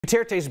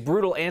Duterte's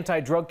brutal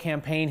anti-drug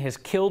campaign has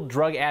killed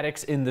drug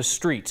addicts in the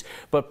streets,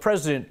 but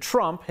President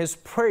Trump has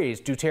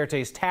praised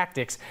Duterte's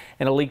tactics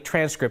in a leaked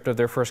transcript of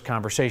their first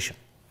conversation.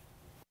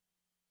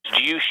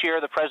 Do you share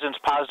the president's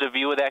positive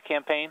view of that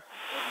campaign?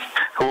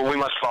 Well, we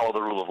must follow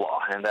the rule of law,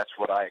 and that's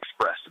what I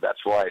expressed. That's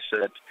why I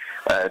said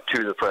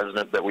to the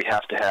president that we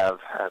have to have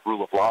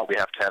rule of law, we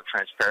have to have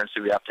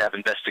transparency, we have to have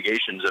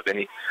investigations of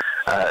any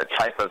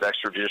type of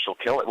extrajudicial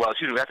killing. Well,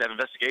 we have to have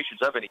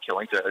investigations of any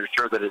killing to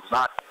ensure that it's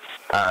not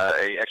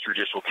a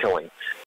extrajudicial killing.